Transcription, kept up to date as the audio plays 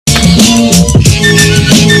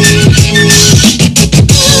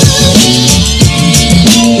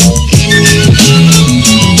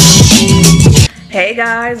Hey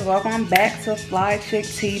guys, welcome back to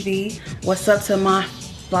FlyChicTv. What's up to my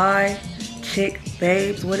fly chick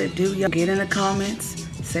babes? What it do? Y'all get in the comments.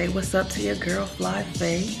 Say what's up to your girl Fly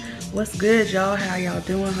Faye. What's good, y'all? How y'all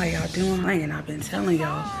doing? How y'all doing? Man, I've been telling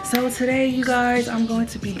y'all. So today, you guys, I'm going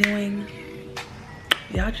to be doing,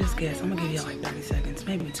 y'all just guess. I'm gonna give y'all like 30 seconds,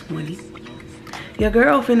 maybe 20. Your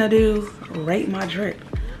girl finna do rate my drip,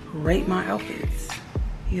 rate my outfits.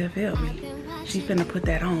 You feel me? She finna put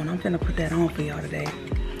that on. I'm finna put that on for y'all today.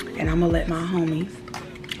 And I'm gonna let my homie,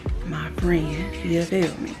 my friend, you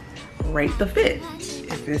feel me, rate the fit.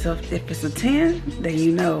 If it's a 10, then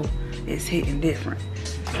you know it's hitting different.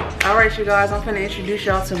 All right, you guys, I'm finna introduce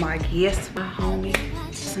y'all to my guest, my homie.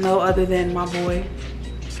 It's no other than my boy,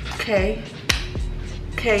 KN.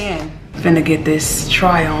 Finna get this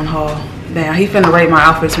try on haul. Now, he finna rate my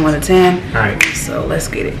outfits 1 to 10. All right. So let's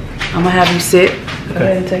get it. I'm gonna have you sit. Go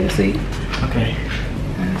ahead and take a seat. Okay.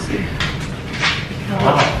 Let's see. Okay.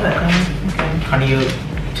 How do you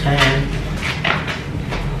turn?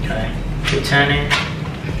 Okay. You're turning.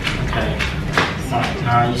 Okay. Alright,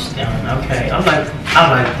 now you stand. Okay. I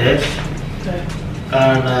like this. Okay.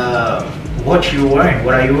 And what you wearing?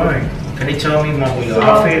 What are you wearing? Can you tell me more about your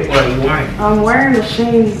outfit? What are you wearing? I'm wearing the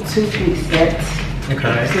Sheen 2-piece set.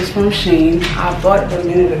 Okay. This is from Sheen. I bought it a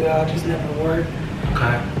minute ago. I just never wore it.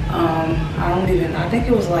 Okay. I think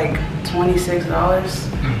it was like $26.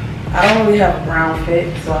 I don't really have a brown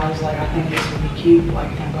fit, so I was like, I think this would be cute,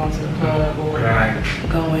 like if I'm going to the club or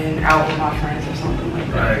going out with my friends or something like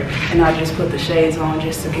that. Right. And I just put the shades on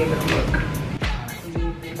just to give it a look.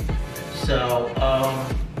 So,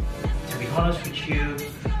 to be honest with you,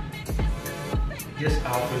 this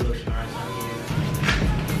outfit looks nice on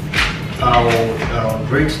you. I'll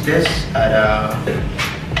rate this at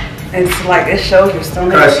It's like it shows your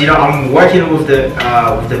stomach. Because I'm working with the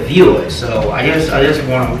viewers, so I just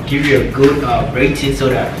want to give you a good rating, so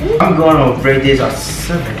that I'm going to rate this a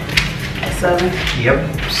 7. A 7?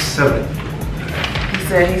 Yep, 7. He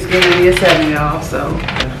said he's giving me a 7, y'all. So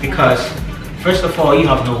because first of all, you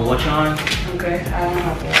have no watch on. Okay, I don't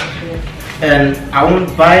have to watch it. And I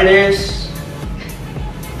won't buy this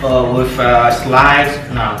with slides.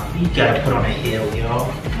 No, you gotta put on a heel, yo.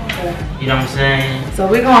 You know what I'm saying? So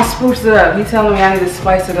we're gonna spruce it up. He's telling me I need to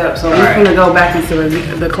spice it up. So we're gonna go back into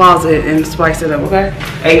the closet and spice it up, okay?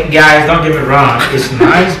 Hey guys, don't get me wrong. It's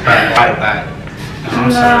nice, but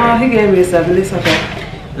I'm sorry. He gave me a 7. It's okay.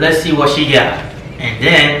 Let's see what she got. And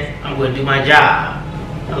then I'm gonna do my job.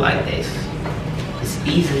 I like this. It's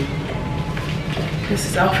easy. This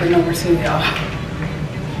is outfit number 2, y'all.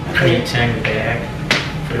 Can you turn it back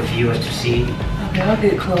for the viewers to see? Okay, I'll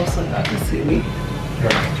get close so y'all can see me.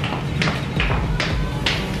 Right.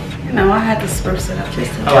 You know, I had to spruce it up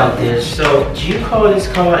just a I like this. So, do you call this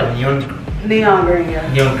color neon green,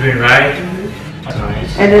 yeah. Neon green, right? That's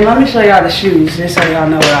nice. And then let me show y'all the shoes, just so y'all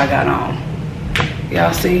know what I got on.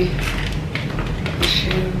 Y'all see? The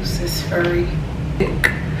shoes is furry.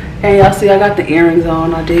 And y'all see I got the earrings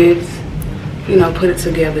on. I did, you know, put it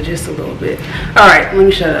together just a little bit. All right, let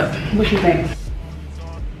me shut up. What you think?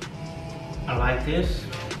 I like this.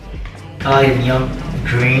 I like neon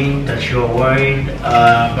green that you're wearing,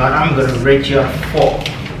 but I'm gonna rate you a 4.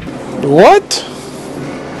 What?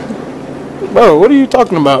 Bro, what are you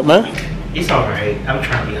talking about, man? It's alright. I'm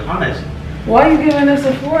trying to be honest. Why are you giving this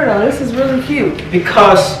a 4 though? This is really cute.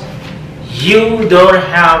 Because you don't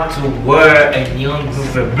have to wear a neon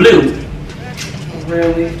green with blue.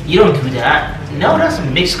 Really? You don't do that. No, that's a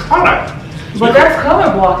mixed color. But that's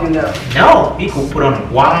color blocking though. No, you could put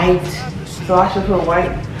on white. So I should put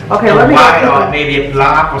white? Okay, A let me white go. or maybe a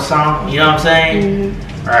black or something. You know what I'm saying?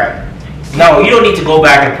 Alright. No, you don't need to go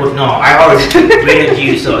back and put. No, I already rated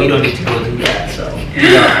you, so you don't need to go do that. So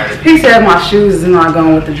right. He said my shoes is not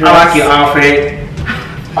going with the dress. I like your outfit.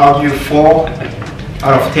 I'll give you 4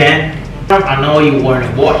 out of 10. I know you're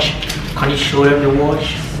wearing a watch. Can you show them the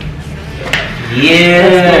watch?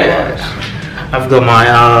 Yeah. I've got my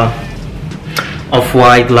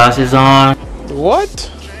off-white glasses on. What?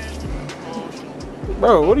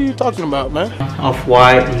 Bro, what are you talking about, man?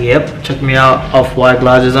 Off-white, yep. Check me out. Off-white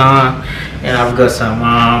glasses on. And I've got some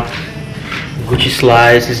Gucci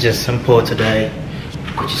slides. It's just simple today.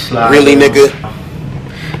 Gucci slides. Really, nigga?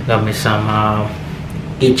 Got me some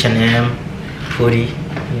H&M hoodie,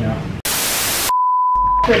 you know.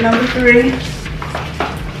 Put number 3.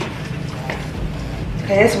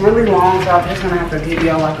 Okay, it's really long, so I'm just gonna have to give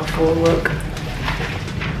y'all like a full look.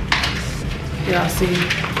 Y'all see?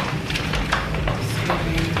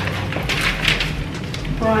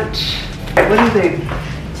 Brunch. What do you think?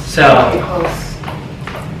 So,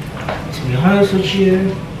 to be honest with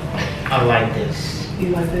you, I like this. You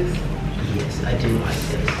like this? Yes, this. I do like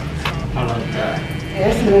this. I like that. Yeah,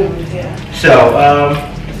 it's smooth, yeah. So,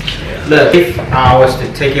 look, if I was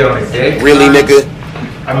to take you on a date, Really, nigga?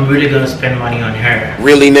 I'm really gonna spend money on her.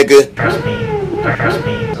 Really, nigga? Trust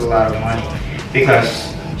me, it's a lot of money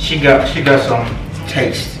because she got some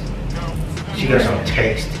taste. She got some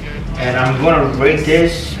taste, and I'm gonna rate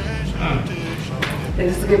this.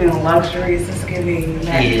 Is this giving luxury? Is this giving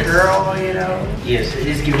that Yes. girl, you know? Yes, it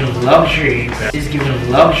is giving luxury, but it's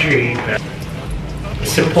giving luxury, but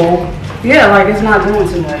simple. Yeah, like it's not doing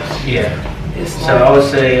too much. Yeah. It's So I would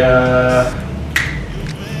say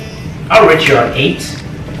I'll rate you an 8.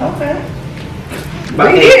 okay.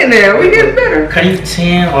 But We getting there. We getting better. Can you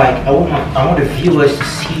 10? Like I want the viewers to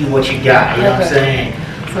see what you got. You know what I'm saying?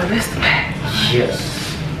 So this is the back.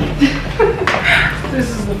 Yes. This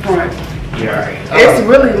is the front. You're right. It's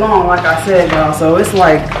really long, like I said, y'all. So it's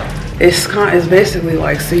like it's basically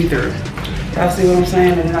like see-through. Y'all see what I'm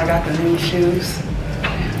saying? And then I got the new shoes.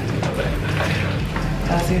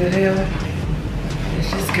 Y'all see the deal? It's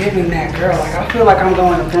just giving that girl. Like I feel like I'm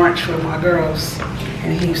going to brunch with my girls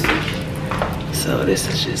in Houston. So this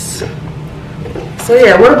is just. So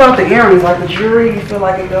yeah, what about the earrings? Like the jewelry, you feel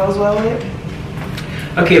like it goes well with it?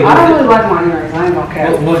 Okay. I don't really like my earrings. I ain't gonna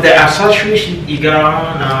cap. With the accessories you got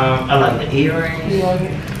on, I like the earrings. You like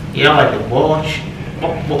it? Yeah, I like the watch.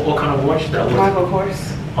 What kind of watch that was? Michael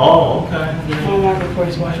Kors. Oh, okay. Yeah. Oh, Michael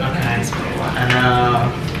Kors watch. Okay. And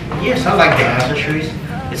yes, I like the accessories.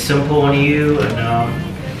 It's simple on you, and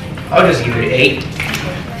I'll just give it an 8.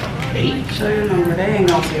 8. Show your number. They ain't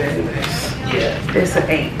gonna see that anyways. Yeah. It's an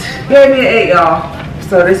 8. Gave me an 8, y'all.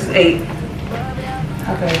 So this is 8.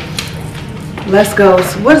 Okay. Let's go.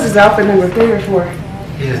 So what is this outfit, number 3 or 4?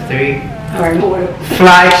 This is 3. All right.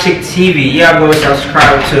 FlyChicTv. Yeah, go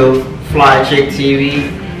subscribe to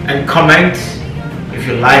FlyChicTv and comment if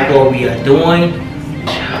you like what we are doing.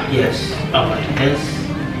 Yes, I like this.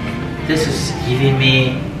 This is giving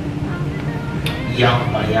me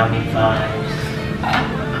young Miami vibes.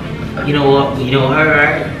 You know what? You know her,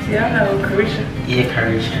 right? Yeah, I know. Carisha. Yeah,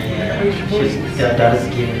 Carisha. Yeah, that is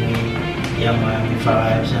giving me young Miami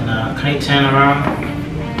vibes. And can you turn around?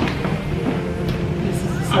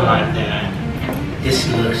 I like that. This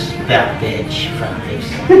looks that bitch vibes.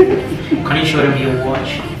 Can you show them your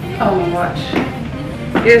watch? Oh, my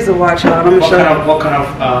watch. Here's the watch, y'all. I'm gonna show you. What kind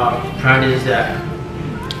of brand is that?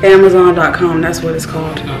 Amazon.com. That's what it's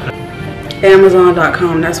called. Okay.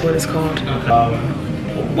 Amazon.com. That's what it's called. Okay.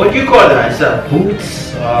 What do you call that? Is that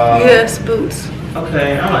boots? Yes, boots.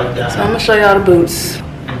 Okay, I like that. So I'm gonna show y'all the boots.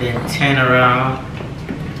 And then turn around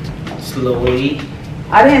slowly.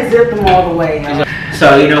 I didn't zip them all the way, y'all.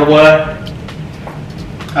 So you know what?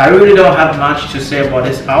 I really don't have much to say about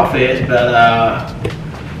this outfit, but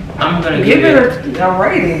I'm gonna give it a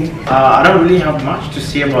rating. I don't really have much to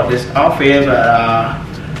say about this outfit, but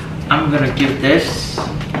I'm gonna give this.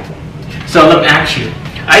 So let me ask you.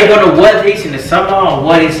 Are you gonna wear this in the summer or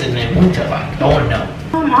what is in the winter like? I wanna know.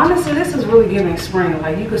 Honestly, this is really giving spring.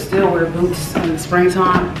 Like you could still wear boots in the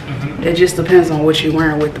springtime. It just depends on what you're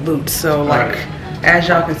wearing with the boots. So like, as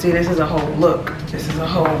y'all can see, this is a whole look. This is a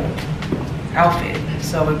whole outfit.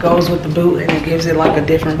 So it goes with the boot and it gives it like a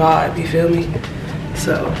different vibe. You feel me?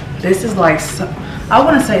 So this is like, I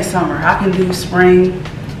wouldn't say summer. I can do spring,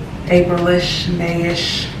 April-ish,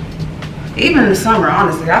 May-ish. Even in the summer,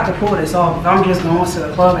 honestly, I could pull this off. If I'm just going to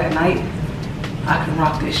the club at night, I can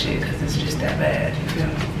rock this shit because it's just that bad, you feel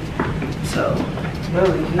me? So,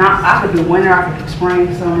 really, I could do winter, I could do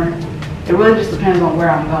spring, summer. It really just depends on where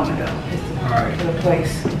I'm going, though. It's to the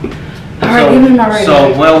place. Alright, give me my rating.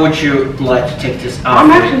 So, where would you like to take this outfit?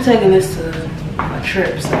 I'm actually taking this to a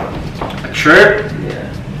trip, so. A trip?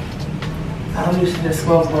 Yeah. I don't used to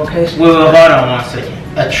disclose locations. Wait, hold on 1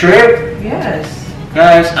 second. A trip? Yes.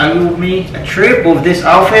 Guys, are you with me? A trip with this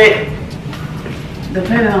outfit?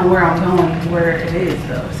 Depending on where I'm going, where it is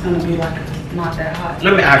though. It's gonna be like not that hot.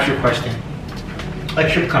 Let me ask you a question. A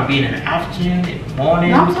trip can be in the afternoon, in the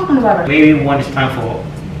morning. No, I'm talking about maybe when it's time for,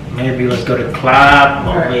 maybe let's go to the club,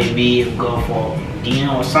 or right. maybe go for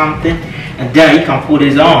dinner or something. And then you can put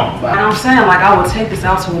this on. But and I'm saying like I would take this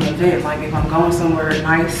out to an event. Like if I'm going somewhere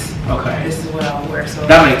nice, okay, this is what I would wear. So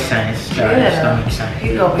that makes sense, guys. Yeah. That makes sense.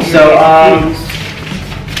 So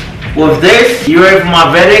with this, you ready for my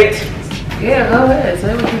verdict? Yeah, go ahead.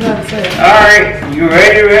 Say what you gotta say. Alright, you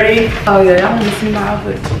ready? Oh yeah, y'all wanna see my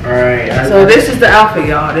outfit? Alright. So this is the outfit,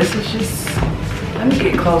 y'all. This is just, let me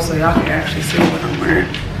get close so y'all can actually see what I'm wearing.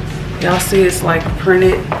 Y'all see it's like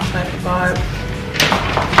printed type of vibe.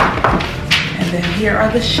 And then here are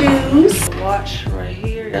the shoes. Watch right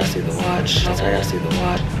here. Y'all see the watch. Y'all see the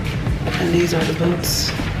watch. And these are the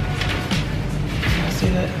boots. Y'all see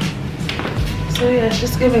that? So yeah, it's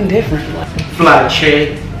just giving different. Fly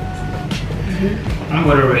chick. I'm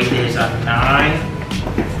gonna rate this a 9.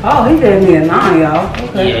 Oh, he gave me a 9, y'all.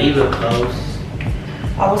 Okay. Yeah, you were close.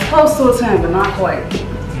 I was close to a 10, but not quite.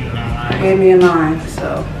 9. He gave me a 9,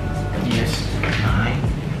 so. Yes, 9.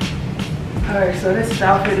 Alright, so this is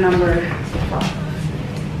outfit number 5.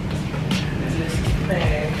 And this is the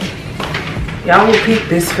bag. Y'all will peep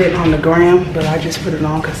this fit on the gram, but I just put it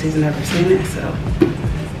on because he's never seen it, so.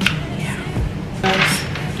 Yeah.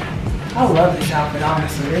 I love this outfit,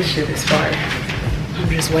 honestly. This shit is fire. I'm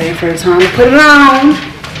just waiting for the time to put it on.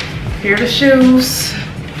 Here are the shoes.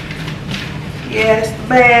 Yeah, it's the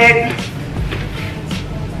bag.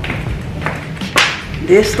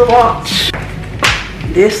 This the watch.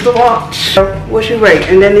 This the watch. What you rate?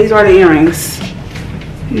 And then these are the earrings.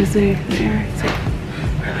 You see the earrings?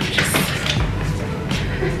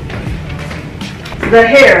 The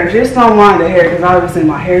hair, just don't mind the hair because obviously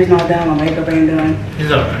my hair's not done, my makeup ain't done. It's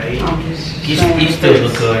alright. I'm just You still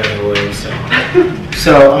look good anyway, so.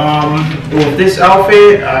 So, with this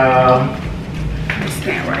outfit, I'm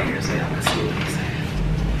stand right here so y'all can see what he's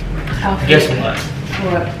saying. guess what?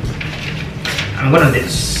 What? I'm going to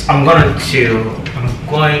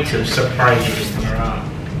surprise you this time around.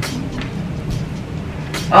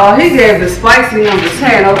 Oh, he gave the spicy number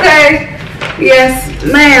 10, okay? Yes,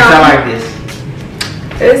 ma'am. I like this.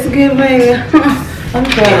 It's giving. I'm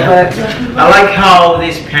sorry, but I like how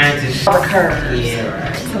this pants is. all the curves.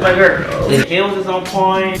 Yeah. To the girls. The heels is on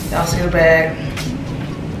point. Y'all see the bag?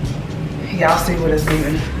 Y'all see what it's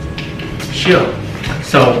giving? Sure.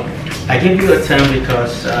 So I give you a 10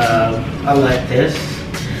 because I like this.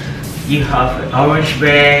 You have an orange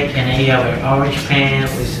bag and then you have an orange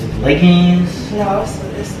pants with some leggings. No,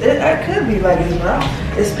 it could be leggings, bro.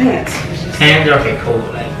 It's pants. It's just Pants, okay, cool.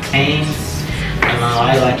 Like pants. And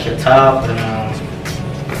I like your top and I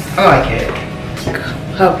like it.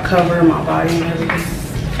 cover my body and everything.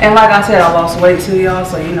 And like I said, I lost weight too, y'all.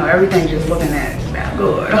 So you know everything's just looking that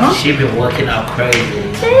good. She been working out crazy. You know what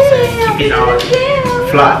I'm saying? Keep it all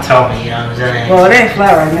flat tummy. You know what I'm saying? Well, it ain't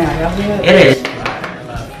flat right now. Y'all see that? It is.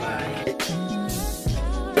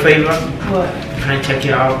 Favor? What? Can I check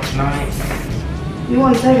you out tonight? You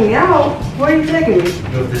want to take me out? Where are you taking me?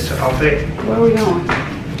 With this outfit? Where are we going?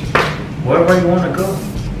 Wherever you want to go.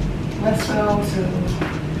 Let's go to.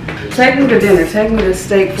 Take me to dinner. Take me to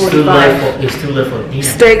Steak 45. It's too late for dinner.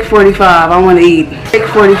 Steak 45. I want to eat. Steak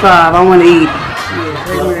 45. I want to eat. Yeah,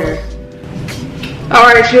 take me there. All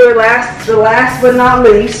right, the last but not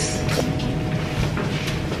least.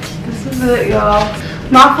 This is it, y'all.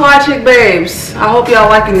 My Fly Chick Babes. I hope y'all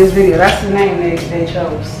liking this video. That's the name they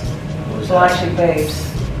chose. Fly Chick Babes.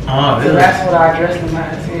 Oh, really? So that's what I dressed them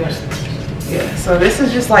as. Yeah. So this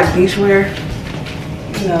is just like beachwear.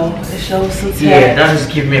 You know, it shows some text. Yeah, that just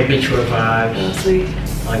give me a picture of vibes. You'll see.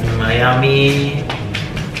 Like Miami,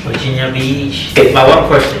 Virginia Beach. Okay, my one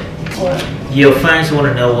question. What? Your fans want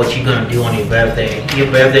to know what you're gonna do on your birthday. Your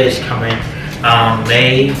birthday is coming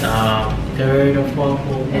May 3rd or 4th.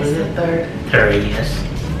 What It's is the it? 3rd. 3rd, yes.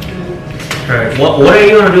 3rd. What are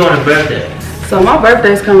you gonna do on your birthday? So my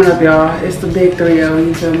birthday's coming up, y'all. It's the big 3-0.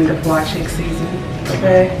 You feel me? The Fly Chick season.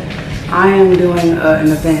 Okay. I am doing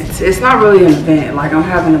an event. It's not really an event. Like I'm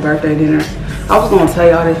having a birthday dinner. I was gonna tell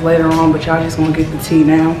y'all this later on, but y'all just gonna get the tea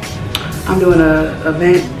now. I'm doing an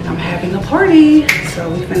event. I'm having a party, so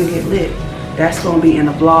we finna get lit. That's gonna be in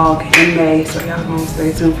a vlog in May, so y'all gonna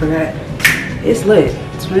stay tuned for that. It's lit.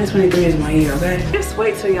 2023 is my year, okay? Just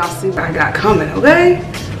wait till y'all see what I got coming, okay?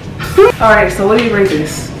 All right, so what do you rate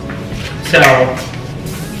this? So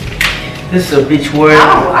this is a beach wear.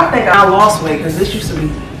 I think I lost weight because this used to be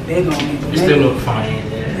big on me. But You still look fine in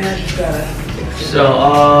there. Yeah, I just gotta fix it. So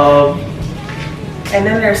And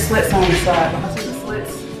then there's slits on the side. Wanna see the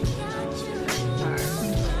slits?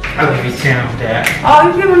 I'll give you 10 on that. Oh,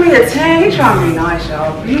 you giving me a 10? You trying to be nice,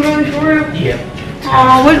 y'all. You really for real? Yeah. 10.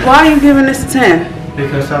 Oh, why are you giving this a 10?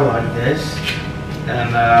 Because I like this,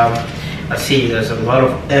 and I see there's a lot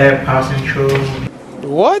of air passing through.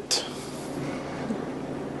 What?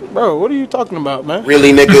 Bro, what are you talking about, man?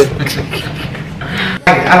 Really, nigga? I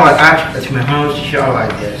like it's my home show. I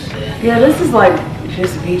like this. Yeah, this is like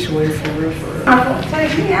just beach wear for real.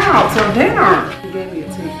 Take me out till dinner. You gave me a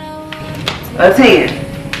 10. A 10.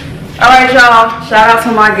 Alright, y'all. Shout out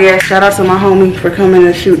to my guest. Shout out to my homie for coming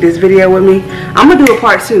to shoot this video with me. I'm gonna do a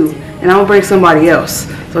part 2, and I'm gonna bring somebody else.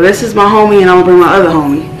 So this is my homie, and I'm gonna bring my other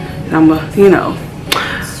homie. And I'm gonna, you know,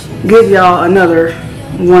 give y'all another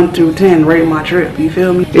 1 through 10, rate my trip. You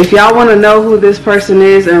feel me? If y'all wanna know who this person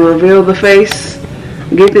is and reveal the face,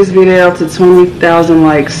 get this video to 20,000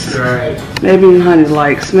 likes. Right. Maybe 100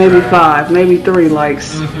 likes, maybe 5, maybe 3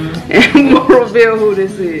 likes. And we'll reveal who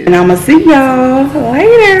this is. And I'ma see y'all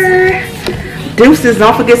later. Deuces,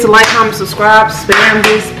 don't forget to like, comment, subscribe, spam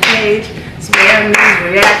this page, spam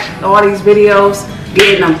these reactions, all these videos,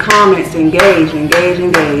 getting them comments, engage,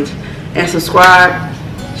 and subscribe.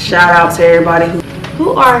 Shout out to everybody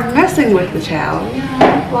who are messing with the child. You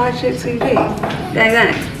know, FlyChicTv. Dang,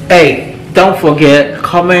 dang. Hey, don't forget,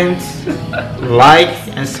 comment, like,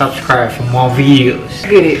 and subscribe for more videos.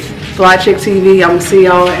 Get it. FlyChicTv. I'm gonna see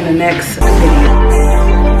y'all in the next video.